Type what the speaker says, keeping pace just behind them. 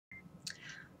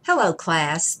Hello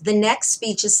class, the next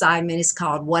speech assignment is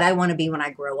called What I Want to Be When I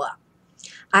Grow Up.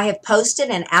 I have posted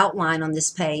an outline on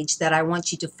this page that I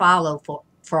want you to follow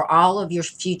for all of your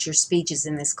future speeches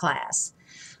in this class.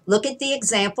 Look at the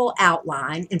example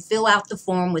outline and fill out the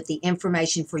form with the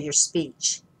information for your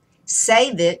speech.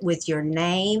 Save it with your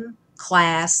name,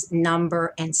 class,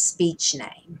 number, and speech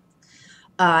name.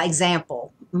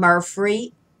 Example,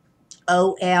 Murphy,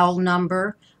 OL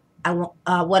number,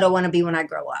 what I want to be when I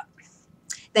grow up.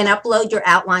 Then upload your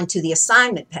outline to the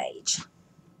assignment page.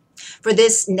 For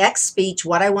this next speech,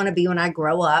 What I Want to Be When I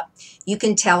Grow Up, you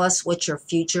can tell us what your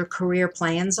future career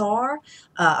plans are,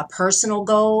 a personal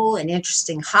goal, an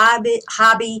interesting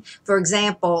hobby. For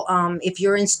example, if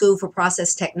you're in school for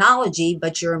process technology,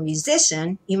 but you're a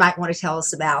musician, you might want to tell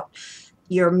us about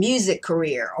your music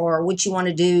career or what you want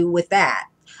to do with that.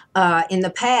 In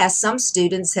the past, some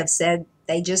students have said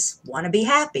they just want to be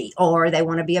happy, or they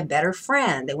want to be a better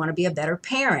friend, they want to be a better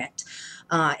parent,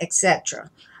 etc.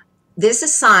 This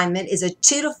assignment is a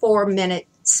 2 to 4 minute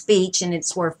speech and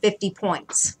it's worth 50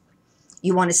 points.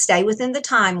 You want to stay within the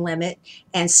time limit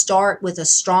and start with a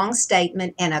strong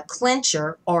statement and a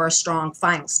clincher or a strong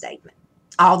final statement.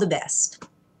 All the best.